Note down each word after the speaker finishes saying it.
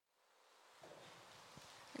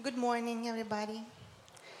Good morning, everybody.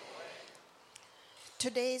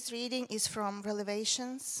 Today's reading is from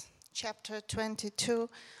Revelations, chapter 22,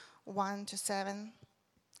 1 to 7.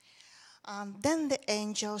 Then the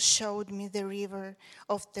angel showed me the river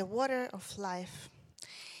of the water of life,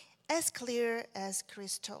 as clear as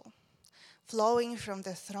crystal, flowing from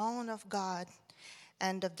the throne of God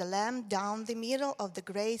and of the Lamb down the middle of the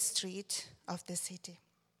great street of the city.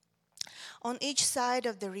 On each side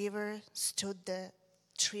of the river stood the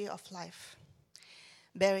tree of life,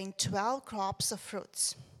 bearing 12 crops of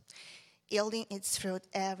fruits, yielding its fruit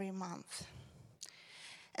every month.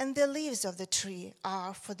 And the leaves of the tree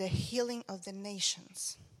are for the healing of the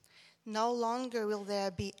nations. No longer will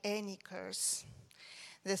there be any curse.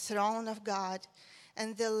 The throne of God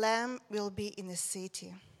and the Lamb will be in the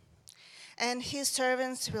city, and his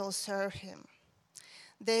servants will serve him.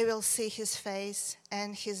 They will see his face,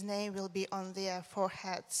 and his name will be on their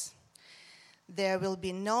foreheads. There will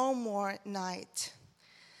be no more night.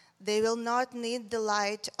 They will not need the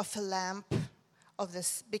light of a lamp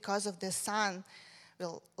because of the sun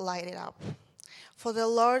will light it up. For the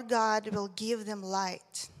Lord God will give them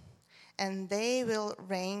light, and they will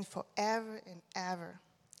reign forever and ever.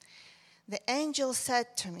 The angel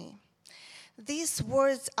said to me, "These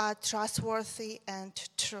words are trustworthy and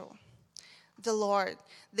true. The Lord,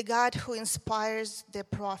 the God who inspires the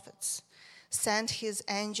prophets, sent his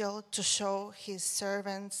angel to show his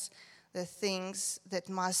servants the things that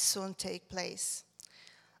must soon take place.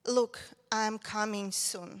 Look, I am coming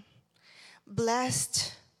soon.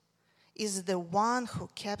 Blessed is the one who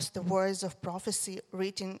keeps the words of prophecy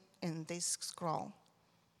written in this scroll."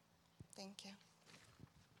 Thank you.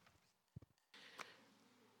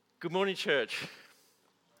 Good morning, church.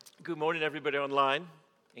 Good morning, everybody online,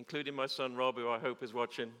 including my son Rob, who I hope is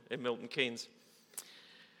watching in Milton Keynes.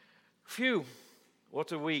 Phew,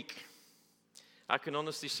 what a week. I can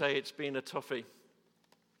honestly say it's been a toughie,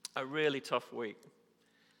 a really tough week.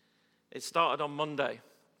 It started on Monday,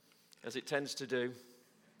 as it tends to do.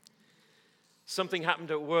 Something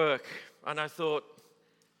happened at work, and I thought,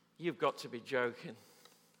 you've got to be joking.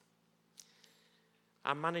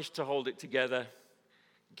 I managed to hold it together,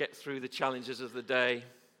 get through the challenges of the day,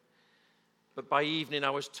 but by evening I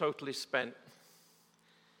was totally spent.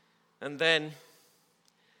 And then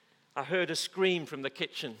I heard a scream from the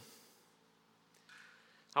kitchen.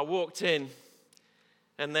 I walked in,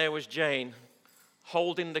 and there was Jane,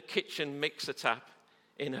 holding the kitchen mixer tap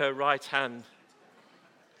in her right hand,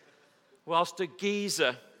 whilst a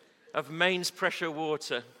geyser of mains pressure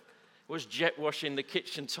water was jet washing the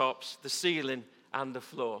kitchen tops, the ceiling, and the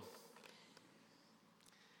floor.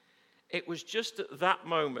 It was just at that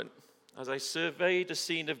moment, as I surveyed the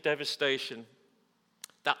scene of devastation,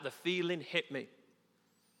 that the feeling hit me.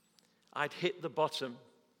 I'd hit the bottom.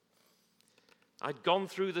 I'd gone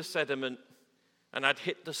through the sediment, and I'd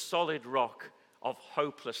hit the solid rock of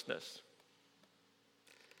hopelessness.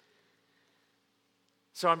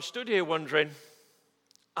 So I'm stood here wondering,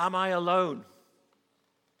 am I alone?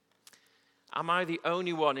 Am I the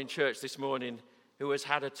only one in church this morning who has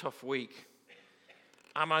had a tough week?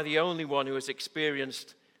 Am I the only one who has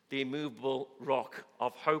experienced the immovable rock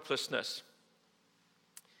of hopelessness?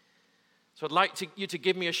 So I'd like you to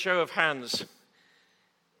give me a show of hands.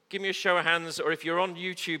 Give me a show of hands, or if you're on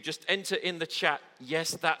YouTube, just enter in the chat,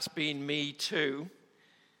 "Yes, that's been me too."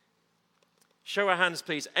 Show of hands,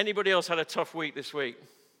 please. Anybody else had a tough week this week?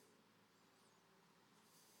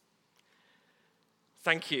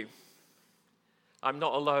 Thank you. I'm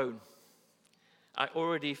not alone. I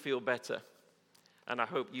already feel better, and I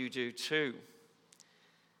hope you do too.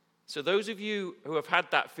 So those of you who have had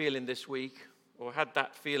that feeling this week, or had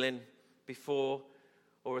that feeling before,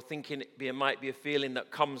 or are thinking it might be a feeling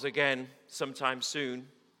that comes again sometime soon,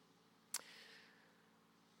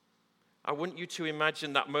 I want you to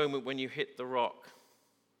imagine that moment when you hit the rock.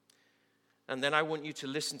 And then I want you to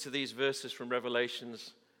listen to these verses from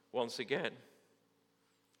Revelations once again.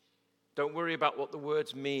 Don't worry about what the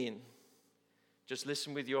words mean. Just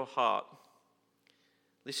listen with your heart.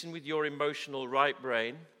 Listen with your emotional right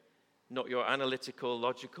brain, not your analytical,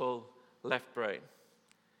 logical left brain.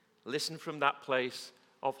 Listen from that place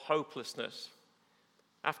of hopelessness.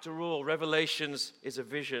 After all, Revelations is a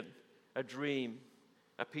vision, a dream,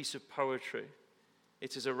 a piece of poetry.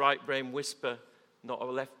 It is a right brain whisper, not a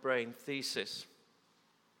left brain thesis.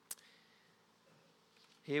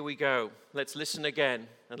 Here we go. Let's listen again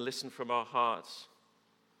and listen from our hearts.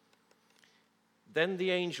 Then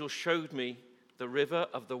the angel showed me the river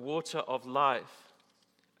of the water of life,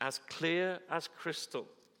 as clear as crystal,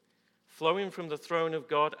 flowing from the throne of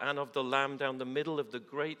God and of the Lamb down the middle of the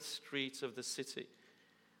great street of the city.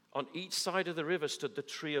 On each side of the river stood the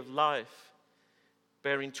tree of life,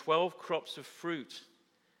 bearing 12 crops of fruit,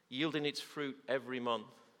 yielding its fruit every month.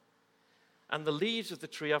 And the leaves of the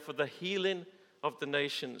tree are for the healing of the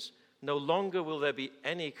nations. No longer will there be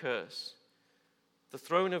any curse. The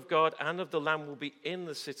throne of God and of the Lamb will be in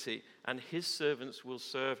the city, and his servants will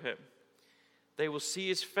serve him. They will see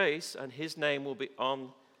his face, and his name will be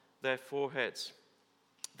on their foreheads.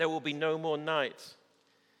 There will be no more night.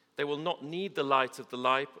 They will not need the light of the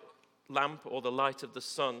lamp or the light of the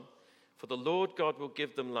sun, for the Lord God will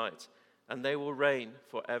give them light, and they will reign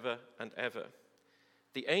forever and ever.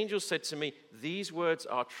 The angel said to me, "These words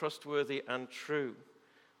are trustworthy and true.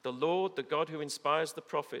 The Lord, the God who inspires the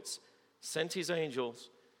prophets, sent his angels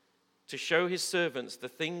to show his servants the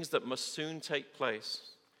things that must soon take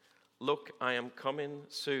place. Look, I am coming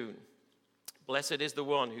soon. Blessed is the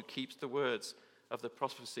one who keeps the words of the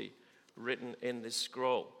prophecy written in this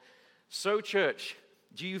scroll." So, church,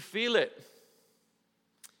 do you feel it?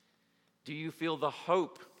 Do you feel the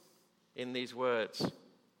hope in these words?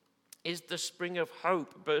 Is the spring of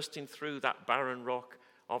hope bursting through that barren rock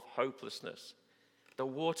of hopelessness? The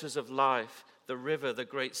waters of life, the river, the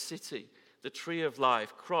great city, the tree of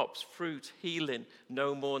life, crops, fruit, healing,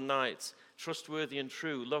 no more nights, trustworthy and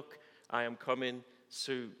true. Look, I am coming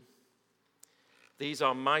soon. These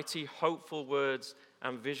are mighty, hopeful words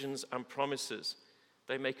and visions and promises.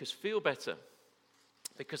 They make us feel better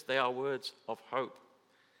because they are words of hope.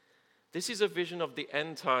 This is a vision of the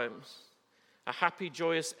end times, a happy,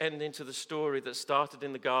 joyous ending to the story that started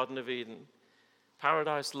in the Garden of Eden.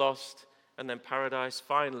 Paradise lost, and then paradise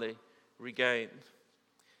finally regained.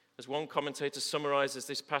 As one commentator summarizes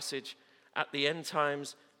this passage, at the end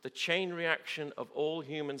times, the chain reaction of all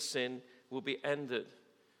human sin will be ended,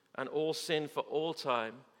 and all sin for all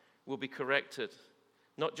time will be corrected.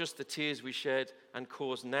 Not just the tears we shed and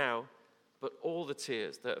cause now, but all the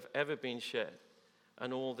tears that have ever been shed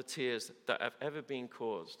and all the tears that have ever been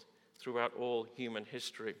caused throughout all human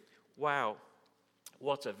history. Wow,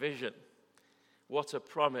 what a vision. What a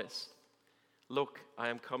promise. Look, I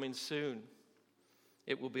am coming soon.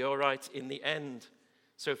 It will be all right in the end.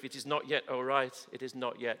 So if it is not yet all right, it is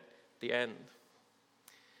not yet the end.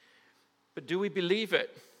 But do we believe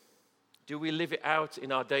it? Do we live it out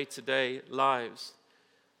in our day-to-day lives?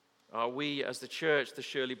 Are we, as the church, the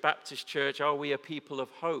Shirley Baptist Church, are we a people of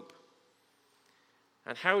hope?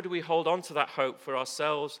 And how do we hold on to that hope for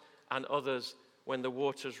ourselves and others when the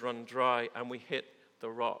waters run dry and we hit the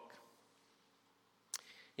rock?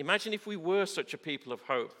 Imagine if we were such a people of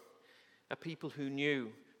hope, a people who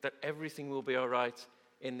knew that everything will be all right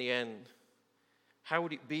in the end. How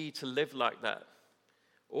would it be to live like that?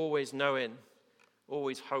 Always knowing,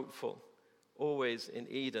 always hopeful, always in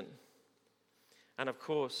Eden. And of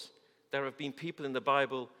course, there have been people in the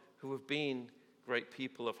Bible who have been great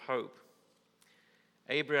people of hope.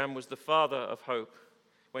 Abraham was the father of hope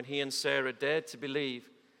when he and Sarah dared to believe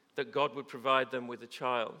that God would provide them with a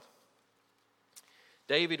child.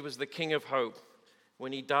 David was the king of hope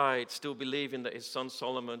when he died, still believing that his son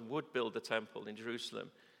Solomon would build the temple in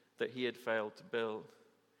Jerusalem that he had failed to build.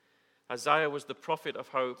 Isaiah was the prophet of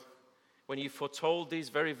hope when he foretold these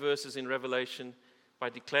very verses in Revelation by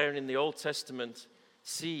declaring in the Old Testament,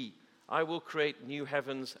 "See, I will create new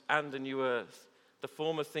heavens and a new earth. The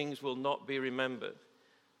former things will not be remembered,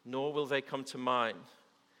 nor will they come to mind.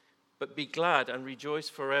 But be glad and rejoice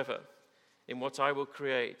forever in what I will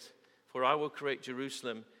create, for I will create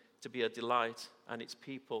Jerusalem to be a delight and its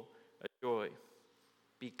people a joy."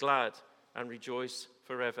 Be glad and rejoice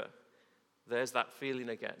forever. There's that feeling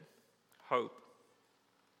again. Hope.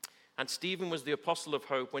 And Stephen was the apostle of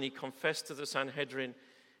hope when he confessed to the Sanhedrin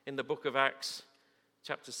in the book of Acts,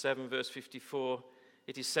 chapter 7, verse 54.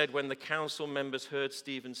 It is said, when the council members heard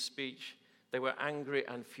Stephen's speech, they were angry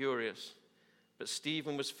and furious. But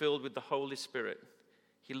Stephen was filled with the Holy Spirit.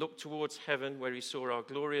 He looked towards heaven where he saw our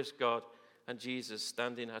glorious God and Jesus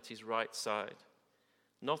standing at his right side.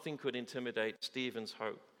 Nothing could intimidate Stephen's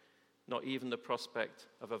hope, not even the prospect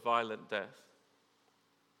of a violent death.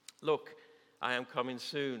 Look, I am coming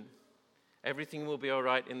soon. Everything will be all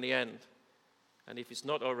right in the end. And if it's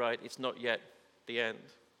not all right, it's not yet the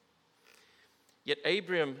end. Yet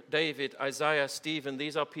Abraham, David, Isaiah, Stephen,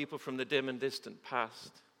 these are people from the dim and distant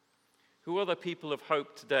past. Who are the people of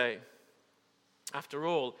hope today? After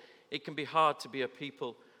all, it can be hard to be a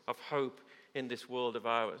people of hope in this world of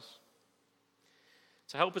ours.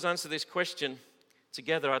 To help us answer this question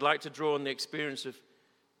together, I'd like to draw on the experience of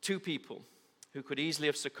two people who could easily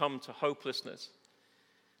have succumbed to hopelessness,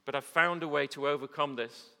 but have found a way to overcome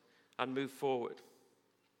this and move forward.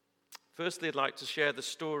 Firstly, I'd like to share the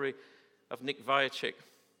story of Nick Vujicic,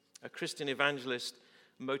 a Christian evangelist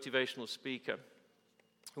motivational speaker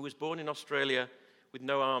who was born in Australia with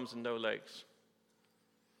no arms and no legs.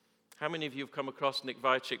 How many of you have come across Nick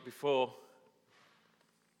Vujicic before?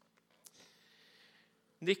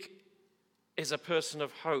 Nick is a person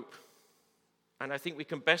of hope, and I think we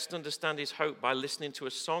can best understand his hope by listening to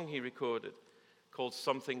a song he recorded called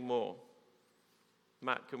Something More.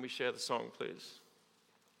 Matt, can we share the song, please?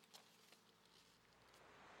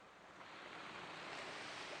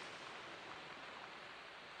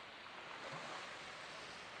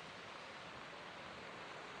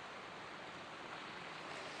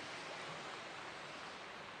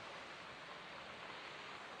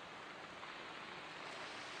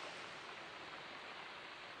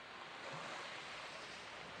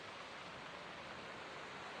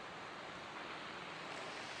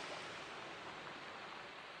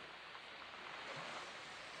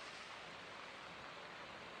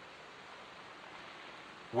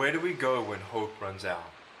 Where do we go when hope runs out?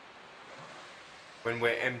 When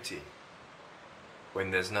we're empty? When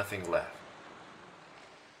there's nothing left?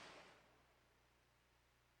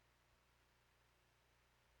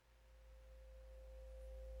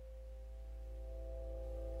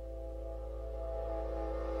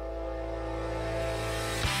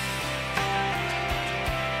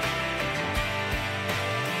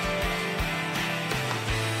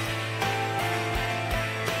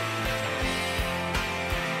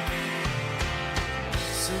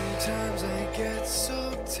 Sometimes I get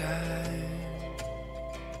so tired,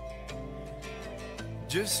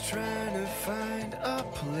 just trying to find a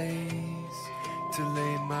place to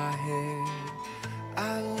lay my head.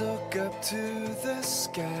 I look up to the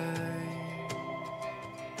sky,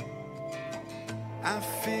 I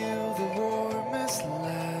feel the warmest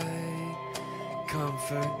light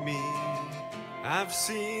comfort me. I've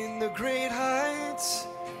seen the great heights,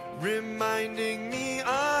 reminding me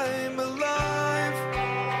I'm alive.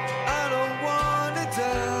 I don't wanna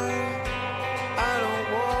die, I don't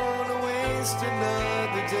wanna waste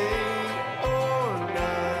another day or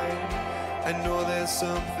night. I know there's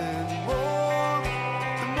something more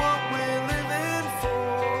than what we're living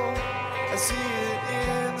for. I see it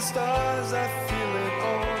in the stars, I feel it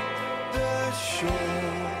on the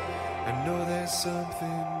shore. I know there's something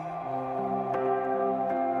more.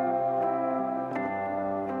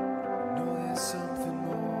 Something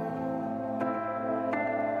more.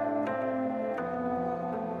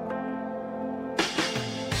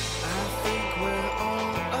 I think we're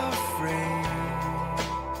all afraid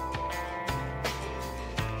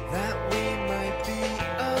that we might be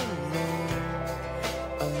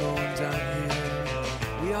alone down here.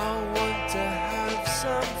 We all want to have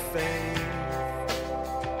some faith.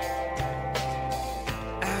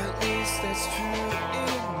 At least that's true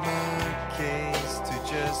in my case, to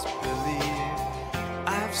just believe.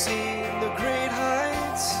 I've seen the great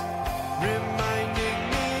heights, reminding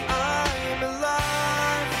me I'm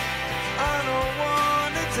alive. I don't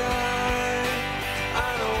wanna die,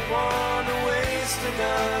 I don't wanna waste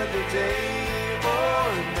another day or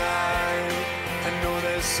night. I know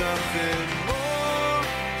there's something more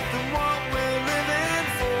than what we're living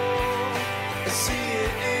for. I see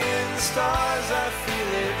it in the stars, I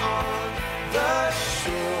feel it on the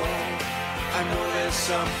shore. I know there's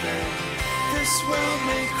something. This world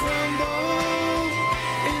may crumble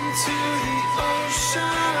into the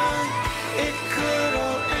ocean. It could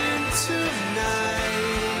all end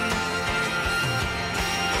tonight.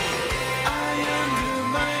 I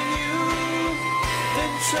undermine you,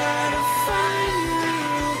 then try to find you,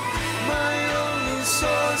 my only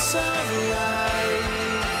source of life.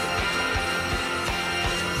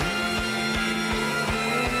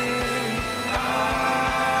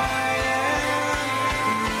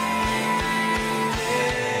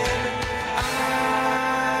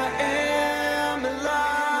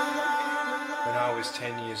 When I was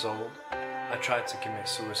 10 years old, I tried to commit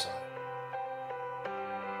suicide.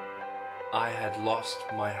 I had lost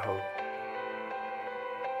my hope.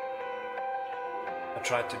 I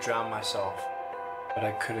tried to drown myself, but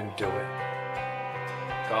I couldn't do it.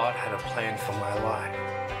 God had a plan for my life,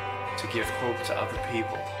 to give hope to other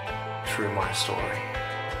people through my story.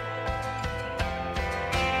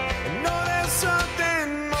 I know there's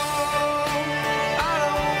something more. I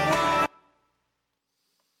don't want.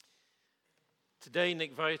 Today,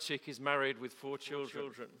 Nick Vujicic is married with 4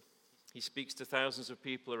 children. He speaks to thousands of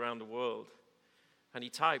people around the world, and he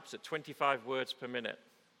types at 25 words per minute.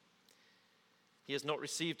 He has not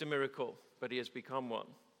received a miracle, but he has become one.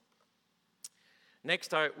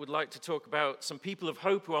 Next, I would like to talk about some people of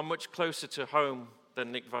hope who are much closer to home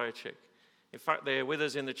than Nick Vujicic. In fact, they are with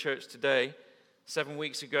us in the church today. 7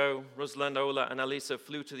 weeks ago, Ruslan, Ola, and Alisa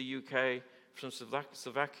flew to the UK from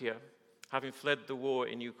Slovakia, having fled the war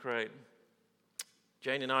in Ukraine.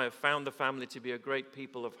 Jane and I have found the family to be a great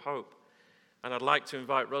people of hope, and I'd like to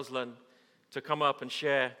invite Ruslan to come up and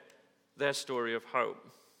share their story of hope.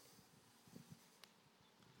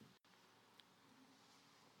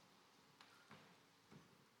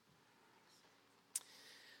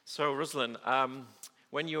 So, Ruslan,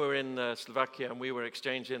 when you were in Slovakia and we were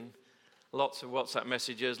exchanging lots of WhatsApp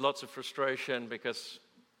messages, lots of frustration because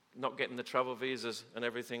not getting the travel visas and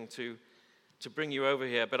everything to bring you over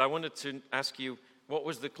here. But I wanted to ask you, what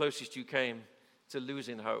was the closest you came to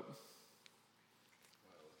losing hope?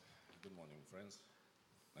 Well, good morning, friends.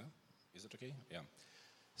 Is it okay? Yeah.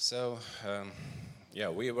 So,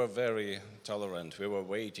 we were very tolerant. We were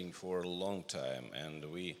waiting for a long time, and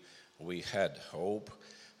we had hope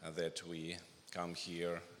that we come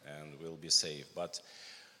here and will be safe. But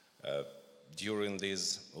during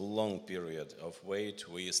this long period of wait,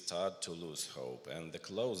 we start to lose hope. And the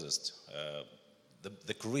closest,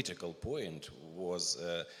 the critical point was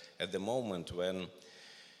at the moment when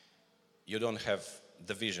you don't have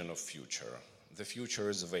the vision of future. The future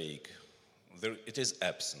is vague. It is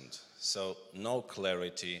absent. So no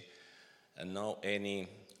clarity and no any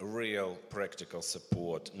real practical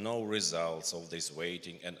support, no results of this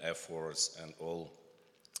waiting and efforts and all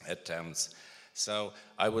attempts. So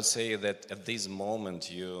I would say that at this moment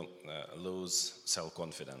you lose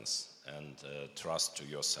self-confidence and trust to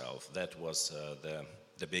yourself. That was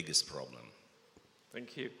the biggest problem.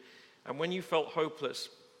 Thank you. And when you felt hopeless,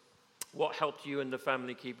 what helped you and the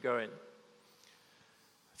family keep going?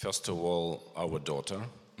 First of all, our daughter.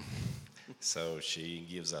 So she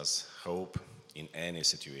gives us hope in any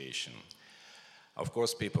situation. Of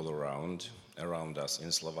course, people around us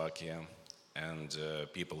in Slovakia, and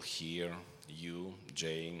people here, you,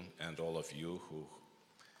 Jane, and all of you who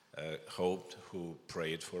hoped, who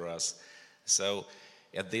prayed for us. So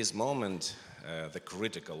at this moment, the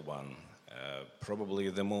critical one, probably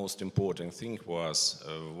the most important thing was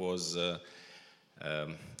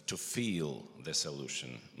to feel the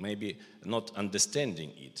solution. Maybe not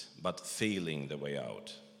understanding it, but feeling the way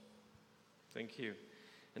out. Thank you.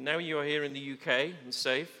 And now you are here in the UK and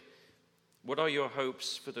safe. What are your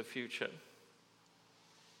hopes for the future?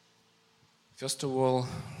 First of all,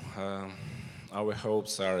 our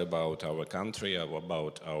hopes are about our country,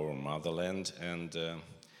 about our motherland, and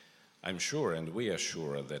I'm sure, and we are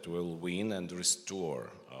sure, that we'll win and restore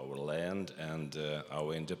our land and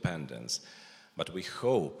our independence. But we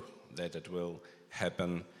hope that it will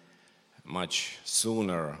happen much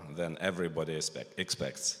sooner than everybody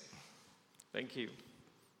expects. Thank you.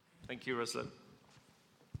 Thank you, Ruslan.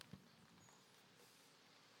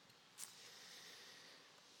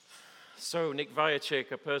 So, Nick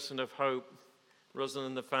Vujicic, a person of hope, Ruslan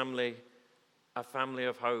and the family, a family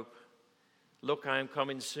of hope. Look, I am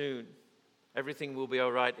coming soon. Everything will be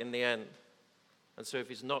all right in the end. And so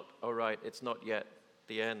if it's not all right, it's not yet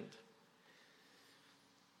the end.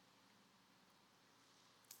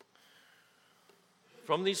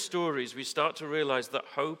 From these stories, we start to realize that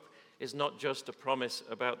hope is not just a promise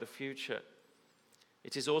about the future.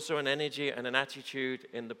 It is also an energy and an attitude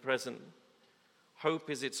in the present. Hope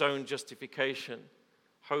is its own justification.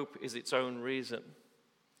 Hope is its own reason.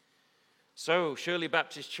 So, Shirley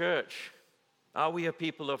Baptist Church, are we a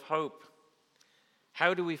people of hope?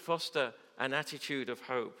 How do we foster an attitude of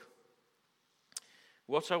hope?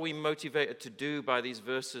 What are we motivated to do by these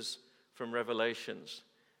verses from Revelations?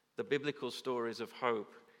 The biblical stories of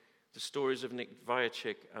hope, the stories of Nick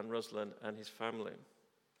Vujicic and Ruslan and his family.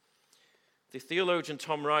 The theologian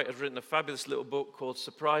Tom Wright has written a fabulous little book called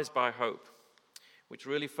Surprised by Hope, which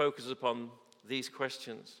really focuses upon these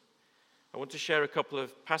questions. I want to share a couple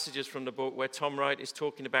of passages from the book where Tom Wright is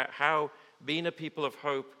talking about how being a people of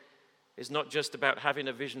hope is not just about having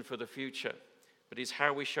a vision for the future, but is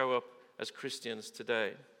how we show up as Christians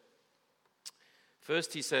today.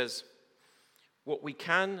 First, he says, what we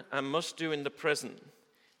can and must do in the present,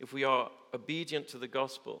 if we are obedient to the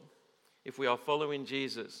gospel, if we are following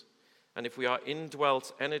Jesus, and if we are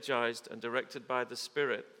indwelt, energized, and directed by the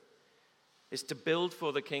Spirit, is to build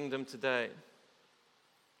for the kingdom today.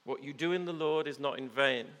 What you do in the Lord is not in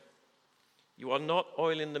vain. You are not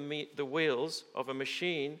oiling the wheels of a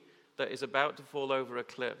machine that is about to fall over a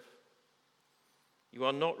cliff. You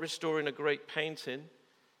are not restoring a great painting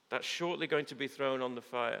that's shortly going to be thrown on the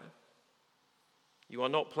fire. You are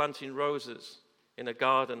not planting roses in a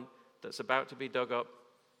garden that's about to be dug up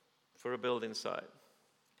for a building site.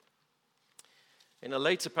 In a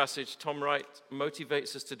later passage, Tom Wright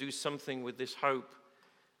motivates us to do something with this hope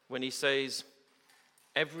when he says,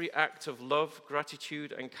 every act of love,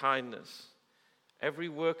 gratitude, and kindness, every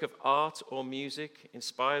work of art or music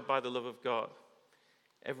inspired by the love of God,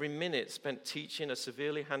 every minute spent teaching a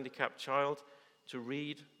severely handicapped child to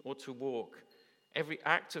read or to walk, every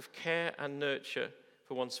act of care and nurture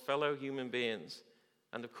for one's fellow human beings,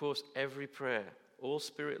 and of course every prayer, all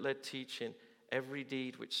spirit-led teaching, every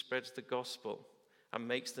deed which spreads the gospel and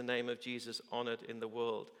makes the name of Jesus honored in the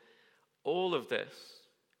world. All of this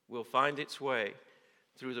will find its way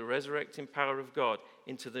through the resurrecting power of God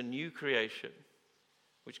into the new creation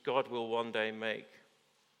which God will one day make.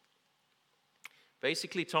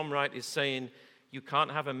 Basically, Tom Wright is saying you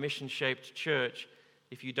can't have a mission-shaped church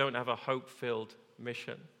if you don't have a hope-filled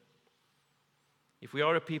mission. If we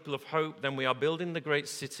are a people of hope, then we are building the great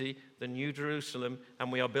city, the New Jerusalem,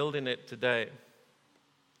 and we are building it today.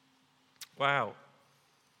 Wow.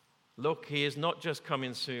 Look, he is not just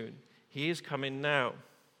coming soon. He is coming now.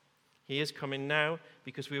 He is coming now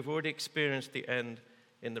because we have already experienced the end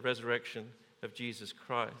in the resurrection of Jesus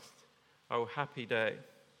Christ. Oh, happy day.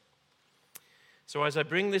 So as I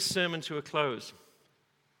bring this sermon to a close,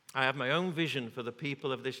 I have my own vision for the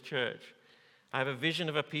people of this church. I have a vision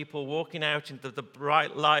of a people walking out into the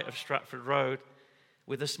bright light of Stratford Road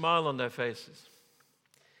with a smile on their faces.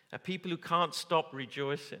 A people who can't stop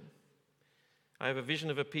rejoicing. I have a vision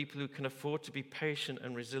of a people who can afford to be patient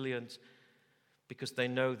and resilient because they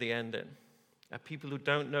know the ending. A people who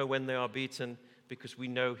don't know when they are beaten because we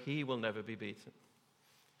know He will never be beaten.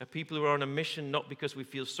 A people who are on a mission not because we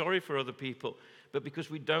feel sorry for other people, but because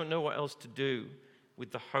we don't know what else to do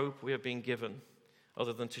with the hope we have been given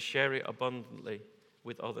other than to share it abundantly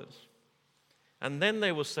with others. And then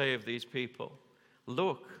they will say of these people,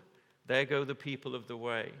 look, there go the people of the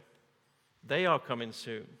way. They are coming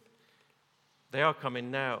soon. They are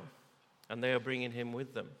coming now, and they are bringing Him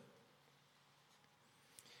with them.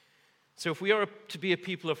 So if we are to be a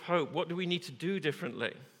people of hope, what do we need to do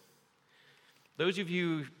differently? Those of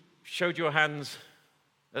you who showed your hands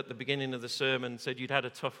at the beginning of the sermon, said you'd had a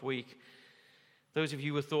tough week. Those of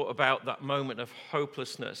you who thought about that moment of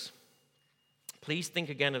hopelessness, please think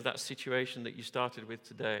again of that situation that you started with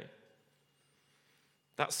today.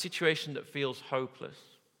 That situation that feels hopeless.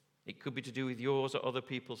 It could be to do with yours or other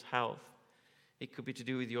people's health. It could be to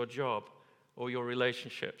do with your job or your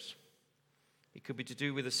relationships. It could be to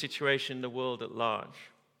do with a situation in the world at large.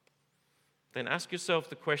 Then ask yourself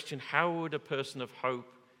the question, how would a person of hope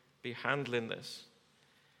be handling this?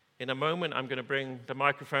 In a moment, I'm going to bring the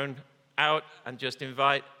microphone out and just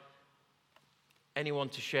invite anyone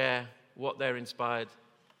to share what they're inspired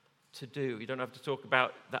to do. You don't have to talk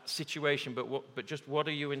about that situation, but just what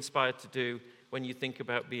are you inspired to do when you think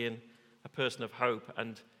about being a person of hope?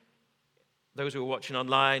 And those who are watching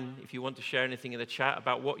online, if you want to share anything in the chat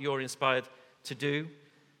about what you're inspired to do,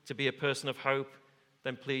 to be a person of hope,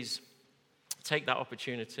 then please take that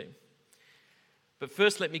opportunity. But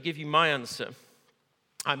first, let me give you my answer.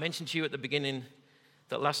 I mentioned to you at the beginning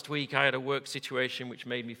that last week I had a work situation which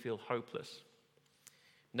made me feel hopeless.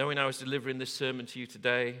 Knowing I was delivering this sermon to you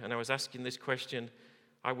today and I was asking this question,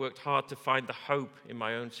 I worked hard to find the hope in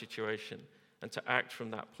my own situation and to act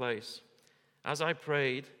from that place. As I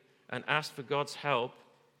prayed and asked for God's help,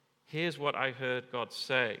 here's what I heard God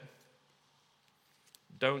say.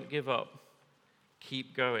 Don't give up.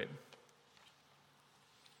 Keep going.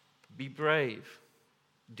 Be brave.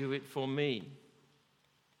 Do it for me.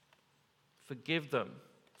 Forgive them,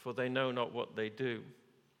 for they know not what they do.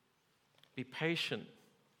 Be patient.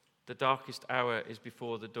 The darkest hour is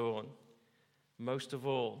before the dawn. Most of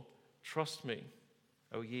all, trust me,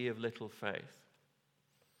 O ye of little faith.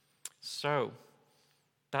 So,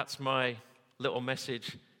 that's my little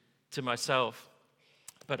message to myself.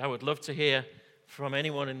 But I would love to hear from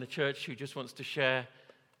anyone in the church who just wants to share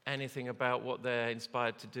anything about what they're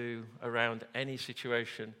inspired to do around any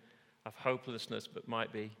situation of hopelessness that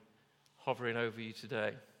might be hovering over you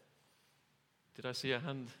today. Did I see a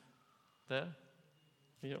hand there?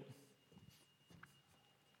 Yep.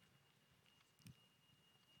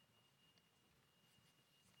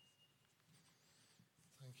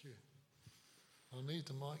 Thank you. I need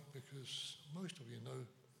the mic because most of you know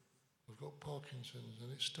I've got Parkinson's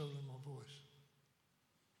and it's stolen my voice.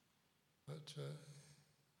 But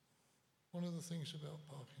one of the things about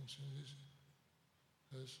Parkinson's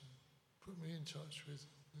has put me in touch with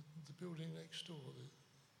the building next door, the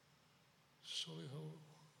Solihull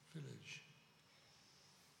Village.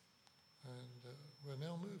 And we've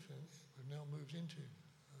now moved into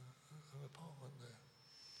an apartment there.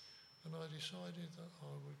 And I decided that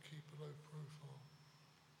I would keep a low profile.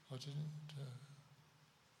 I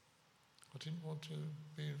didn't want to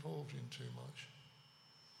be involved in too much.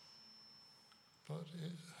 But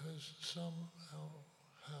it has somehow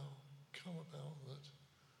come about that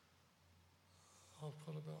I've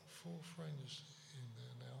got about 4 friends in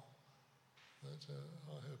there now that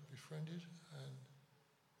I have befriended and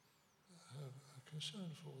have a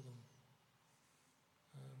concern for them.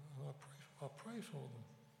 And I pray for them.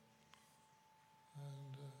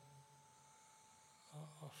 And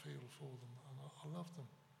I feel for them and I love them.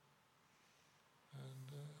 And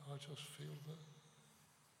I just feel that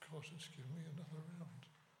God has given me another round,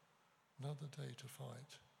 another day to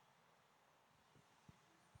fight.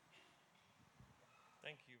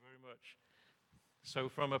 Thank you very much. So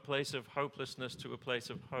from a place of hopelessness to a place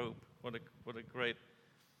of hope, what a great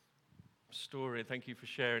story. Thank you for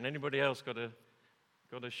sharing. Anybody else got a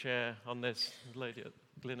share on this? Lady at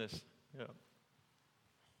Glynis. Yeah.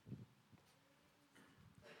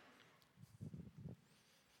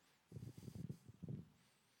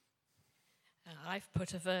 I've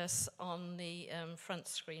put a verse on the front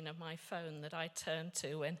screen of my phone that I turn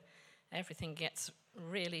to when everything gets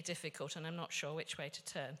really difficult and I'm not sure which way to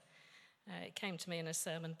turn. It came to me in a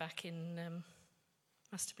sermon back in,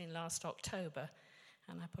 must have been last October,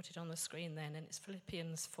 and I put it on the screen then, and it's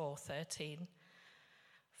Philippians 4:13.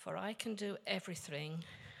 For I can do everything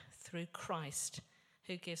through Christ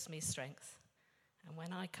who gives me strength. And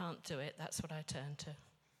when I can't do it, that's what I turn to.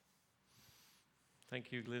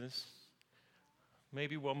 Thank you, Glynis.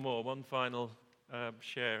 Maybe one final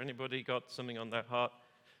share. Anybody got something on their heart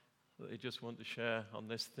that they just want to share on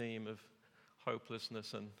this theme of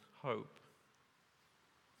hopelessness and hope?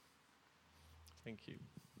 Thank you. Do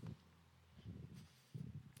you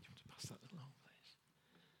want to pass that along, please?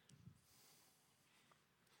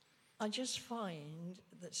 I just find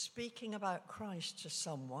that speaking about Christ to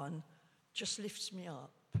someone just lifts me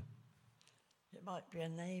up. It might be a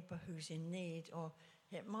neighbour who's in need, or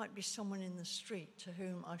it might be someone in the street to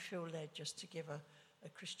whom I feel led just to give a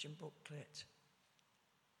Christian booklet.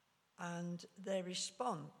 And their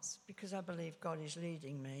response, because I believe God is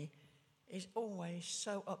leading me, is always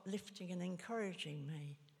so uplifting and encouraging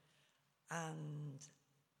me. And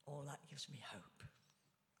all that gives me hope.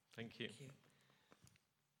 Thank you. Thank you.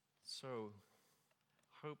 So,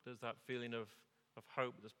 hope, there's that feeling of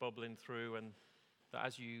hope that's bubbling through, and that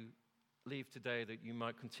as you leave today, that you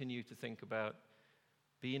might continue to think about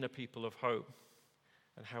being a people of hope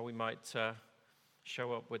and how we might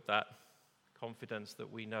show up with that confidence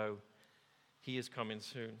that we know He is coming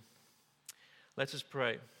soon. Let us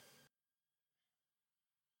pray.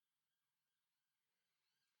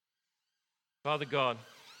 Father God,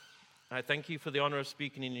 I thank you for the honor of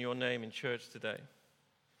speaking in your name in church today.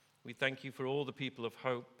 We thank you for all the people of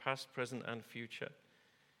hope, past, present, and future.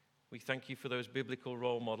 We thank you for those biblical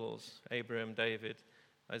role models, Abraham, David,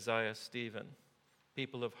 Isaiah, Stephen,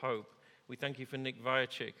 people of hope. We thank you for Nick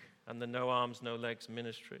Vujicic and the No Arms, No Legs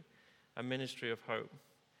ministry, a ministry of hope.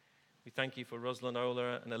 We thank you for Rosalind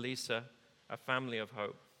Ola and Elisa, a family of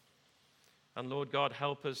hope. And Lord God,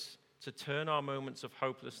 help us to turn our moments of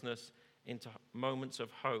hopelessness into moments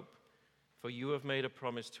of hope. For you have made a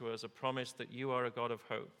promise to us, a promise that you are a God of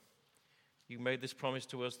hope. You made this promise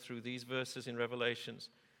to us through these verses in Revelations.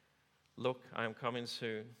 Look, I am coming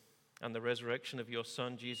soon. And the resurrection of your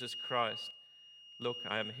Son, Jesus Christ. Look,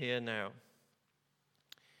 I am here now.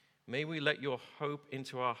 May we let your hope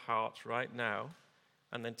into our hearts right now,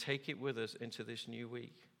 and then take it with us into this new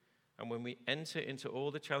week. And when we enter into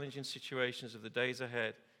all the challenging situations of the days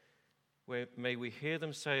ahead, may we hear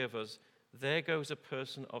them say of us, there goes a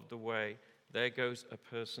person of the way, there goes a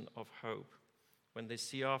person of hope. When they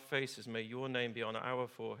see our faces, may your name be on our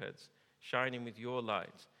foreheads, shining with your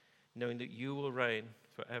light, knowing that you will reign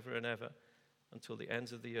forever and ever until the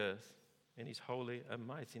ends of the earth. In his holy and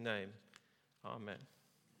mighty name, amen.